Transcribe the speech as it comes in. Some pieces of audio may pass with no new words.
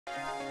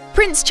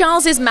Prince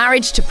Charles's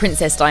marriage to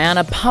Princess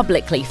Diana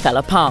publicly fell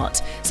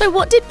apart. So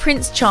what did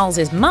Prince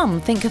Charles's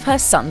mum think of her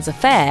son's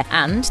affair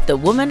and the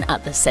woman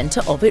at the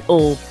centre of it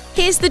all?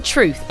 Here's the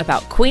truth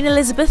about Queen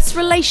Elizabeth's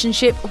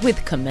relationship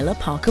with Camilla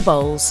Parker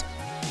Bowles.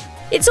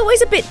 It's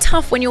always a bit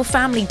tough when your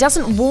family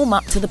doesn't warm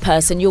up to the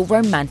person you're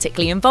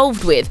romantically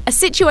involved with, a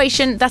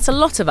situation that a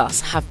lot of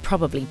us have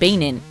probably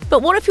been in.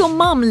 But what if your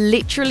mum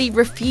literally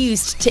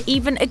refused to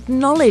even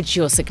acknowledge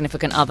your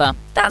significant other?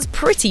 That's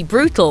pretty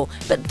brutal,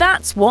 but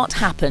that's what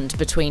happened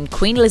between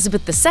Queen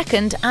Elizabeth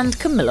II and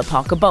Camilla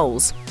Parker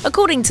Bowles.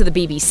 According to the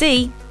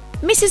BBC,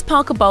 Mrs.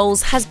 Parker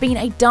Bowles has been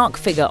a dark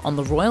figure on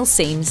the royal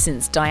scene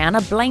since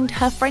Diana blamed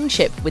her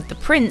friendship with the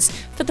prince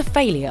for the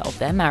failure of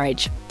their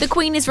marriage. The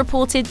Queen is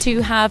reported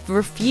to have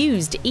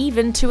refused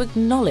even to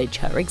acknowledge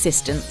her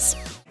existence.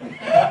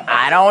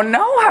 I don't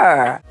know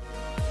her.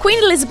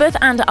 Queen Elizabeth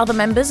and other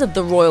members of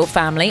the royal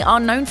family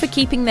are known for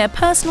keeping their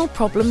personal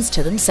problems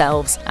to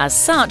themselves. As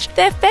such,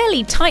 they're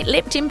fairly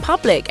tight-lipped in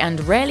public and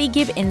rarely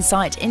give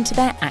insight into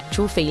their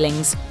actual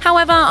feelings.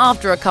 However,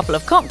 after a couple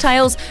of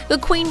cocktails, the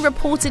Queen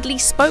reportedly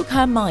spoke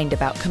her mind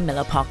about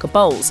Camilla Parker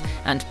Bowles,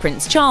 and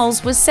Prince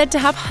Charles was said to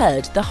have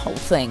heard the whole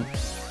thing.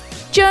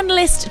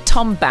 Journalist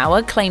Tom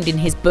Bower claimed in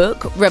his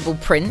book, Rebel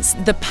Prince,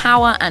 The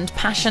Power and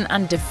Passion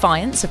and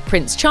Defiance of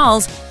Prince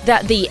Charles,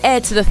 that the heir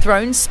to the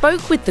throne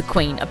spoke with the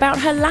Queen about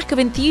her lack of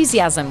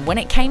enthusiasm when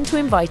it came to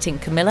inviting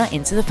Camilla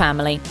into the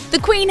family. The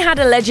Queen had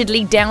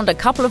allegedly downed a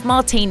couple of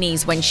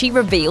martinis when she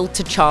revealed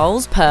to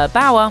Charles, per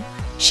Bower,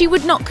 she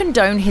would not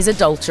condone his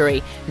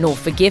adultery, nor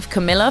forgive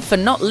Camilla for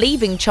not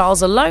leaving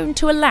Charles alone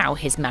to allow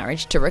his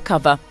marriage to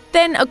recover.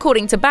 Then,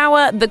 according to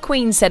Bower, the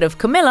Queen said of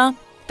Camilla,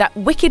 "That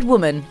wicked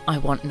woman, I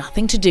want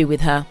nothing to do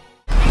with her."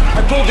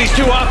 I pulled these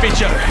two off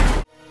each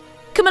other.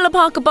 Camilla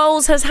Parker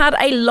Bowles has had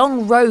a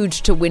long road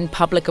to win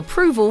public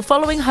approval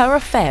following her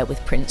affair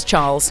with Prince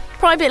Charles.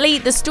 Privately,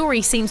 the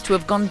story seems to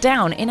have gone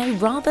down in a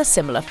rather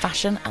similar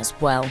fashion as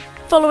well.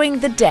 Following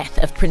the death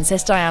of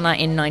Princess Diana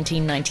in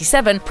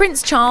 1997,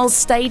 Prince Charles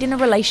stayed in a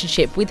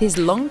relationship with his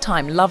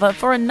longtime lover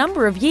for a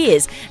number of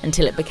years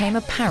until it became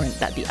apparent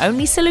that the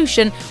only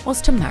solution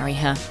was to marry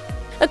her.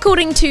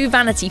 According to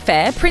Vanity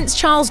Fair, Prince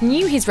Charles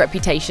knew his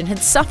reputation had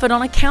suffered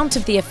on account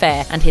of the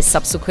affair and his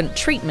subsequent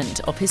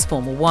treatment of his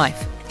former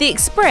wife. The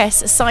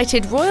Express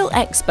cited royal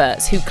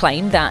experts who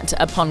claimed that,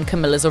 upon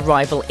Camilla's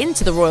arrival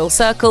into the royal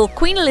circle,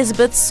 Queen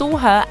Elizabeth saw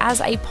her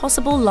as a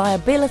possible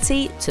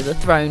liability to the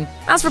throne.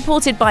 As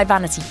reported by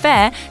Vanity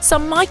Fair, Sir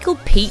Michael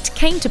Peet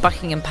came to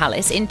Buckingham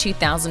Palace in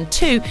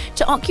 2002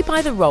 to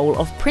occupy the role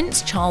of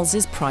Prince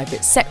Charles's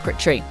private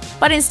secretary.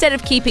 But instead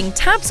of keeping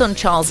tabs on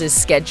Charles's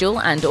schedule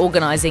and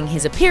organising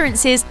his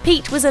appearances,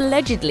 Peet was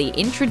allegedly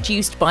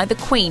introduced by the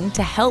Queen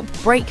to help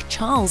break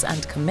Charles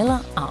and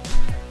Camilla up.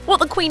 What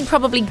the Queen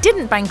probably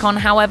didn't bank on,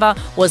 however,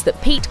 was that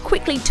Pete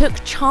quickly took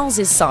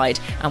Charles's side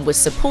and was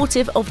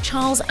supportive of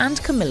Charles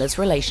and Camilla's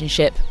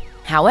relationship.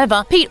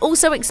 However, Pete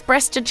also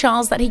expressed to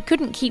Charles that he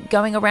couldn't keep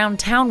going around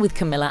town with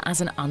Camilla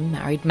as an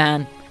unmarried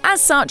man.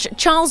 As such,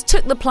 Charles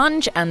took the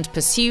plunge and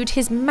pursued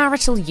his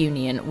marital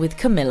union with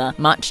Camilla,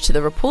 much to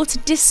the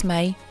reported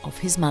dismay of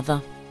his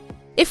mother.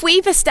 If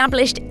we've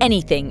established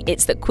anything,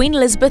 it's that Queen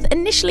Elizabeth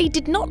initially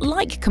did not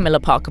like Camilla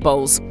Parker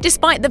Bowles.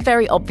 Despite the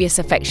very obvious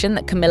affection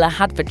that Camilla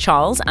had for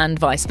Charles and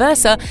vice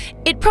versa,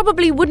 it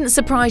probably wouldn't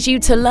surprise you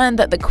to learn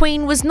that the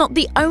Queen was not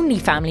the only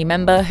family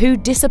member who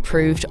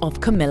disapproved of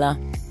Camilla.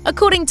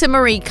 According to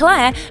Marie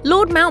Claire,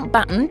 Lord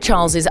Mountbatten,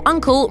 Charles's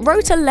uncle,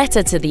 wrote a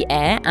letter to the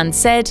heir and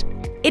said,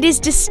 "It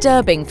is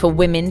disturbing for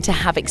women to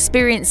have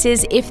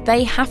experiences if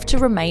they have to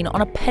remain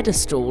on a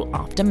pedestal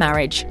after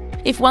marriage.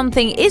 If one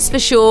thing is for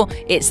sure,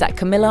 it's that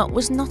Camilla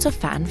was not a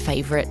fan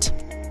favourite."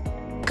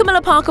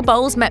 Camilla Parker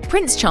Bowles met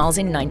Prince Charles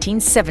in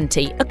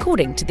 1970,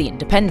 according to The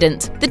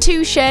Independent. The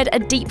two shared a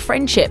deep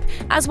friendship,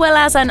 as well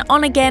as an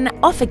on-again,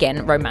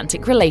 off-again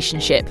romantic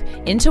relationship,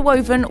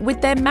 interwoven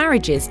with their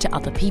marriages to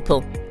other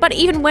people. But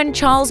even when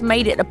Charles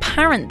made it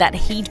apparent that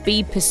he'd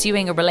be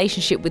pursuing a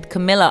relationship with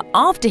Camilla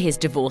after his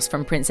divorce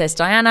from Princess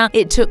Diana,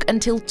 it took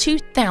until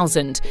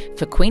 2000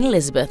 for Queen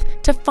Elizabeth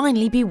to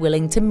finally be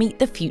willing to meet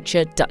the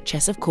future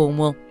Duchess of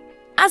Cornwall.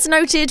 As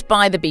noted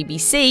by the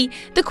BBC,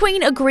 the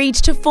Queen agreed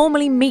to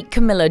formally meet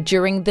Camilla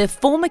during the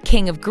former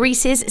King of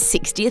Greece's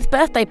 60th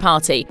birthday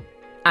party,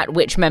 at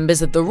which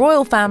members of the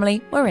royal family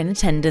were in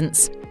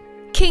attendance.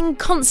 King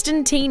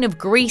Constantine of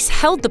Greece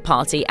held the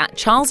party at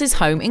Charles's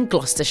home in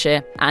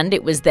Gloucestershire, and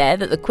it was there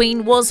that the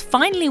Queen was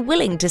finally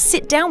willing to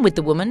sit down with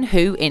the woman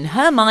who, in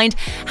her mind,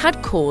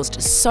 had caused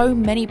so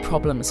many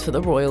problems for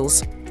the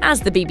royals.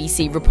 As the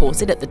BBC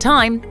reported at the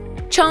time,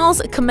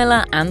 Charles,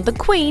 Camilla and the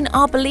Queen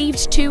are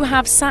believed to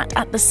have sat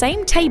at the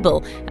same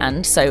table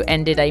and so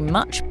ended a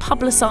much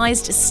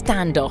publicised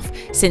standoff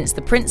since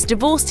the Prince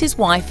divorced his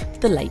wife,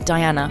 the late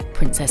Diana,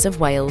 Princess of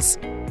Wales.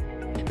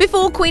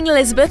 Before Queen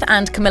Elizabeth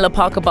and Camilla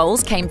Parker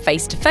Bowles came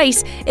face to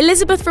face,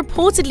 Elizabeth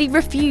reportedly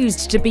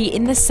refused to be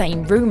in the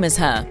same room as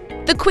her.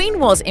 The Queen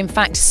was, in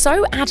fact,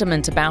 so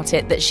adamant about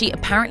it that she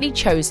apparently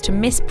chose to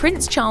miss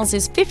Prince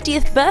Charles's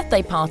 50th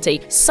birthday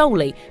party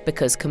solely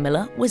because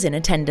Camilla was in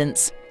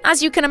attendance.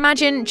 As you can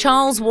imagine,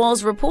 Charles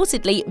was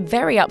reportedly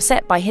very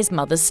upset by his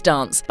mother's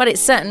stance, but it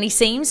certainly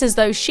seems as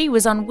though she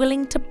was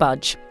unwilling to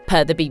budge.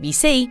 Per the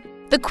BBC,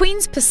 the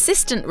Queen's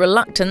persistent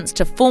reluctance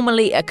to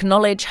formally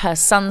acknowledge her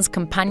son's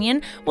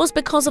companion was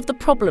because of the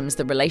problems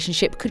the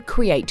relationship could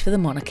create for the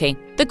monarchy.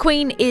 The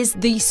Queen is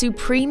the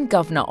supreme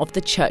governor of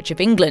the Church of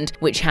England,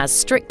 which has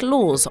strict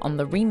laws on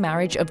the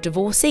remarriage of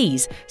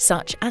divorcees,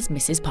 such as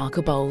Mrs.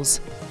 Parker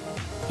Bowles.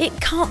 It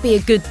can't be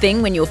a good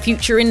thing when your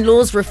future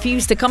in-laws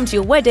refuse to come to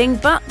your wedding,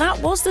 but that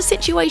was the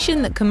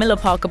situation that Camilla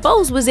Parker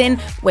Bowles was in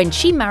when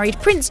she married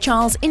Prince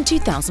Charles in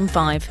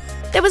 2005.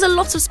 There was a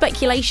lot of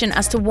speculation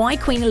as to why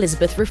Queen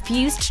Elizabeth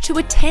refused to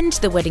attend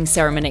the wedding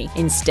ceremony.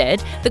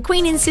 Instead, the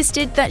Queen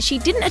insisted that she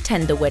didn't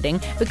attend the wedding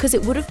because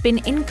it would have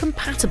been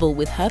incompatible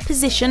with her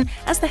position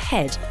as the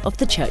head of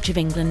the Church of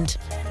England.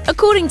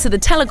 According to The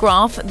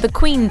Telegraph, the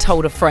Queen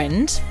told a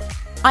friend,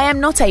 "I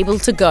am not able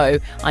to go.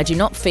 I do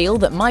not feel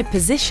that my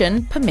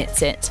position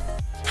permits it."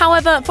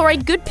 However, for a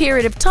good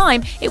period of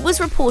time, it was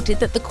reported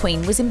that the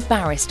Queen was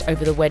embarrassed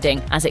over the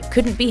wedding, as it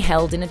couldn't be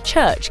held in a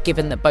church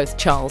given that both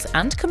Charles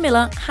and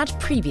Camilla had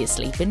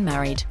previously been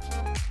married.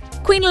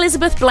 Queen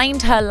Elizabeth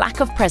blamed her lack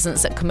of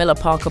presence at Camilla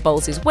Parker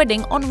Bowles'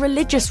 wedding on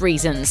religious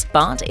reasons,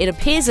 but it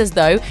appears as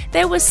though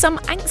there was some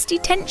angsty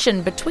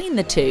tension between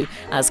the two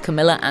as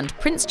Camilla and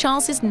Prince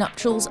Charles'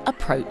 nuptials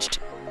approached.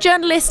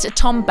 Journalist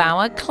Tom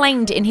Bower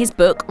claimed in his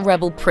book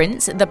Rebel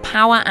Prince, The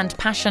Power and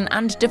Passion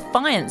and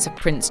Defiance of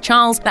Prince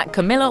Charles, that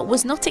Camilla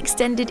was not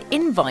extended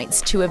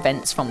invites to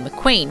events from the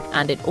Queen,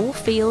 and it all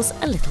feels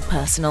a little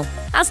personal.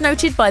 As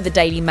noted by the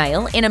Daily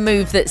Mail, in a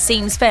move that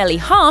seems fairly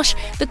harsh,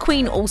 the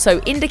Queen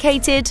also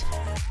indicated,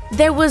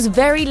 "There was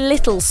very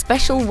little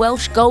special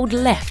Welsh gold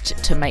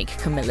left to make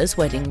Camilla's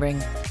wedding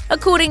ring."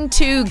 According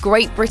to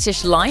Great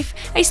British Life,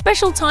 a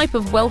special type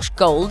of Welsh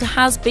gold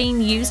has been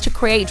used to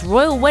create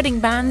royal wedding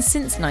bands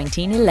since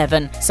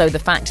 1911, so the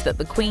fact that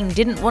the Queen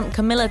didn't want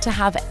Camilla to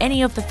have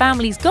any of the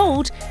family's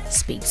gold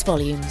speaks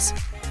volumes.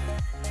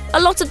 A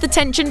lot of the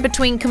tension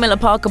between Camilla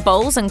Parker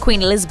Bowles and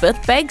Queen Elizabeth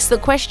begs the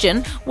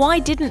question, why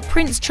didn't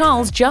Prince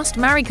Charles just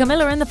marry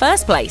Camilla in the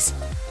first place?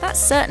 That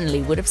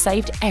certainly would have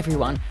saved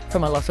everyone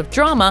from a lot of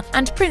drama,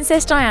 and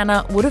Princess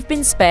Diana would have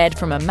been spared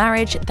from a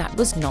marriage that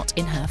was not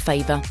in her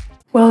favour.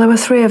 Well, there were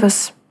 3 of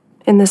us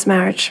in this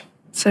marriage,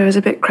 so it was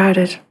a bit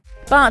crowded.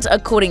 But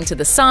according to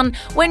The Sun,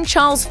 when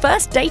Charles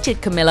first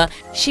dated Camilla,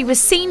 she was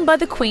seen by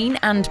the Queen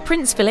and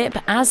Prince Philip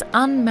as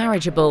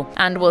unmarriageable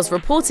and was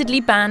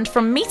reportedly banned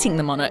from meeting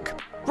the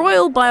monarch.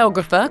 Royal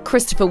biographer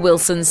Christopher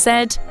Wilson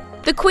said,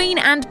 "The Queen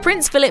and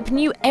Prince Philip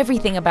knew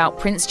everything about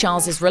Prince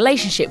Charles's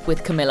relationship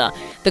with Camilla.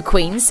 The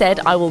Queen said,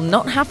 'I will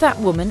not have that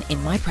woman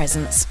in my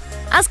presence.'"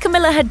 As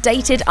Camilla had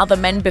dated other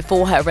men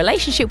before her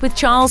relationship with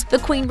Charles, the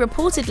Queen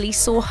reportedly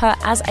saw her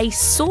as a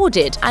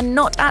sordid and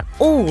not at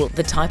all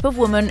the type of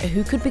woman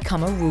who could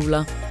become a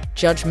ruler.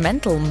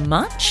 Judgmental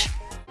much?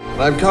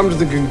 I've come to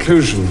the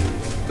conclusion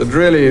that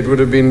really it would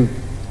have been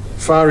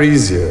far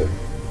easier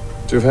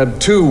to have had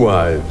 2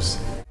 wives.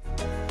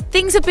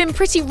 Things have been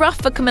pretty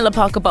rough for Camilla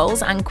Parker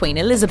Bowles and Queen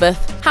Elizabeth.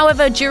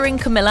 However, during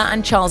Camilla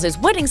and Charles's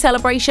wedding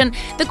celebration,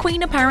 the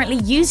Queen apparently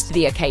used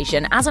the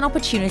occasion as an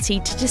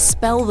opportunity to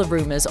dispel the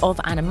rumours of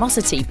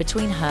animosity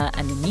between her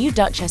and the new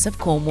Duchess of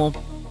Cornwall.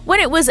 When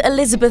it was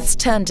Elizabeth's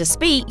turn to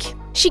speak,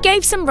 she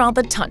gave some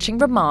rather touching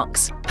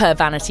remarks. Per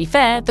Vanity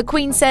Fair, the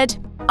Queen said,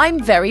 "I'm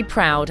very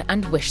proud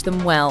and wish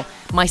them well.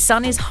 My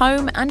son is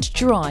home and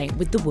dry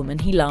with the woman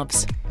he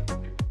loves."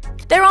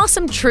 There are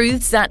some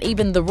truths that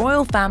even the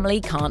royal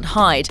family can't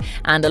hide,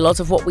 and a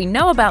lot of what we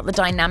know about the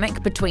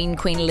dynamic between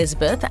Queen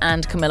Elizabeth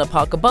and Camilla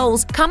Parker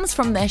Bowles comes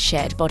from their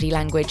shared body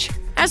language.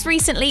 As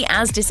recently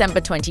as December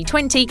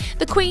 2020,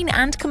 the Queen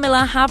and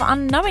Camilla have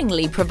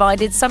unknowingly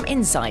provided some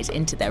insight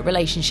into their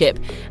relationship,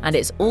 and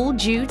it's all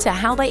due to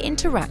how they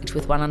interact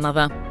with one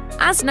another.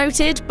 As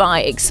noted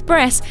by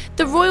Express,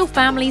 the royal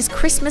family's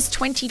Christmas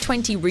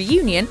 2020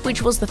 reunion,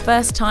 which was the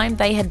first time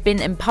they had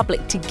been in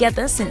public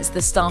together since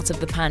the start of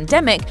the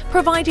pandemic,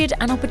 provided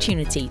an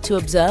opportunity to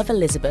observe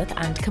Elizabeth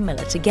and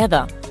Camilla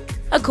together.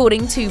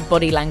 According to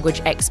body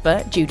language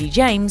expert Judy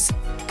James,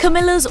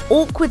 Camilla's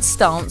awkward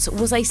stance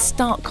was a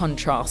stark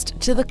contrast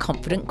to the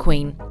confident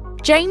Queen.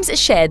 James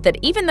shared that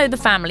even though the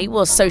family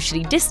was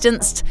socially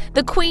distanced,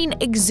 the Queen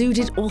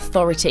exuded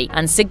authority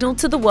and signalled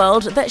to the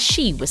world that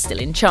she was still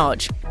in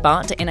charge.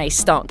 But in a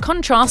stark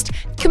contrast,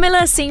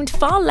 Camilla seemed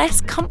far less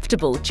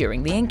comfortable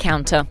during the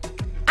encounter.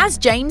 As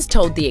James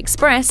told The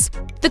Express,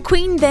 the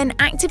Queen then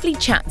actively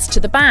chats to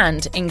the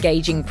band,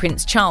 engaging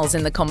Prince Charles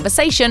in the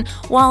conversation,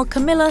 while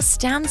Camilla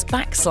stands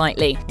back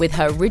slightly, with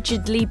her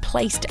rigidly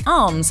placed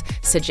arms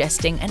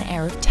suggesting an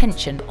air of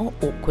tension or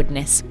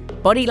awkwardness.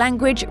 Body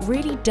language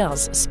really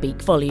does speak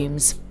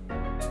volumes.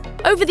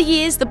 Over the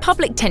years, the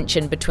public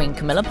tension between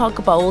Camilla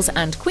Parker Bowles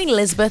and Queen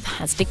Elizabeth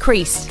has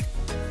decreased.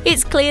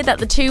 It's clear that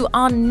the two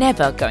are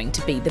never going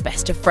to be the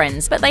best of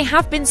friends, but they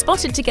have been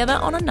spotted together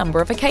on a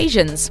number of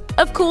occasions.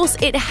 Of course,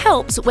 it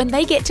helps when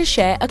they get to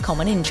share a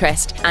common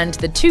interest, and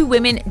the two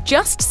women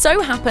just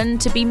so happen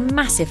to be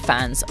massive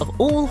fans of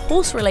all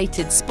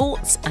horse-related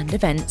sports and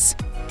events.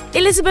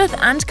 Elizabeth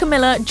and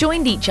Camilla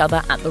joined each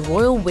other at the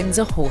Royal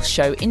Windsor Horse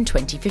Show in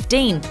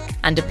 2015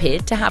 and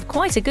appeared to have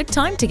quite a good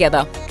time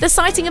together. The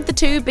sighting of the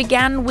two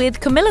began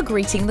with Camilla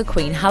greeting the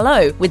Queen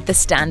hello, with the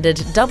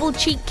standard double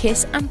cheek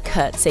kiss and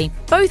curtsy.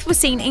 Both were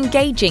seen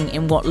engaging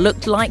in what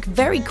looked like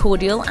very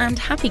cordial and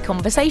happy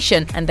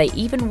conversation, and they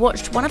even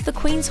watched one of the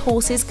Queen's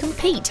horses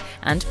compete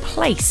and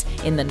place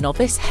in the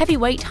novice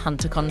heavyweight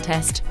hunter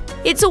contest.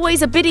 It's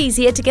always a bit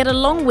easier to get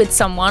along with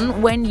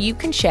someone when you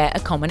can share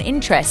a common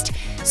interest.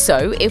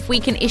 So, if we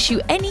can issue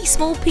any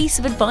small piece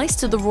of advice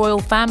to the royal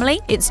family,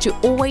 it's to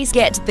always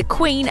get the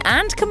Queen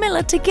and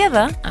Camilla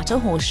together at a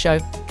horse show.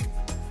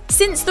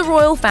 Since the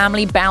royal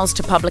family bows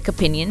to public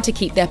opinion to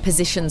keep their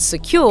positions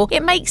secure,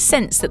 it makes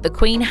sense that the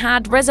Queen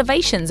had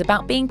reservations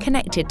about being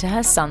connected to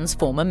her son's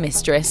former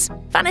mistress.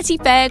 Vanity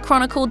Fair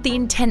chronicled the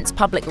intense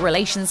public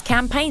relations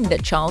campaign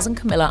that Charles and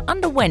Camilla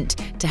underwent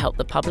to help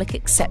the public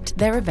accept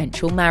their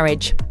eventual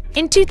marriage.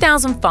 In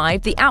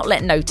 2005, the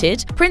outlet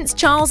noted, Prince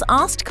Charles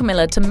asked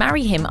Camilla to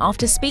marry him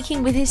after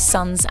speaking with his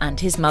sons and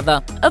his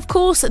mother. Of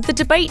course, the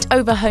debate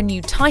over her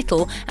new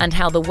title and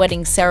how the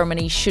wedding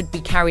ceremony should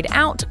be carried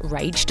out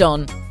raged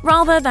on.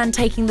 Rather than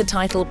taking the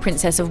title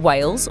Princess of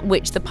Wales,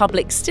 which the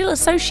public still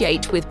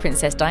associate with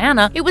Princess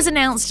Diana, it was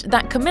announced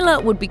that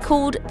Camilla would be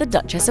called the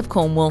Duchess of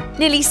Cornwall.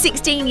 Nearly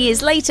 16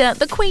 years later,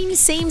 the Queen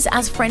seems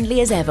as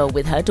friendly as ever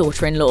with her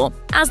daughter-in-law.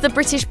 As the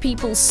British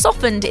people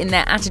softened in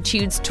their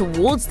attitudes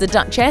towards the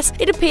Duchess,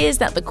 it appears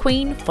that the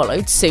Queen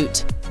followed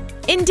suit.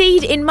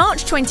 Indeed, in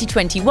March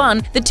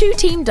 2021, the two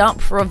teamed up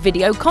for a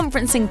video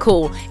conferencing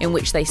call in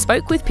which they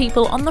spoke with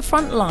people on the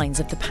front lines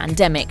of the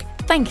pandemic,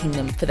 thanking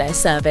them for their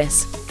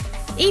service.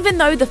 Even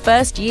though the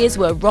first years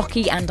were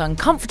rocky and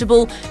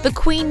uncomfortable, the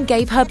Queen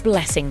gave her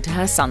blessing to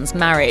her son's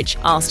marriage,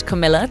 asked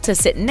Camilla to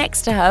sit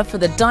next to her for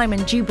the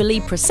Diamond Jubilee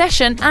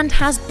procession, and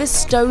has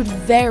bestowed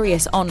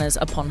various honours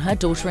upon her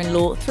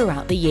daughter-in-law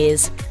throughout the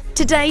years.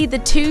 Today, the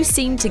two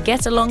seem to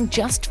get along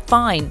just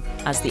fine,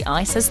 as the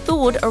ice has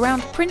thawed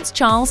around Prince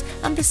Charles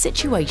and the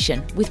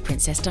situation with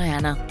Princess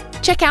Diana.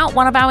 Check out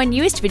one of our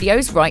newest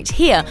videos right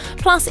here,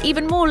 plus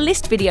even more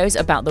list videos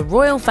about the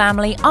royal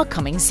family are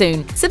coming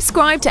soon.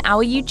 Subscribe to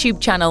our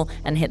YouTube channel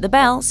and hit the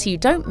bell so you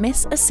don't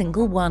miss a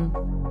single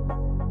one.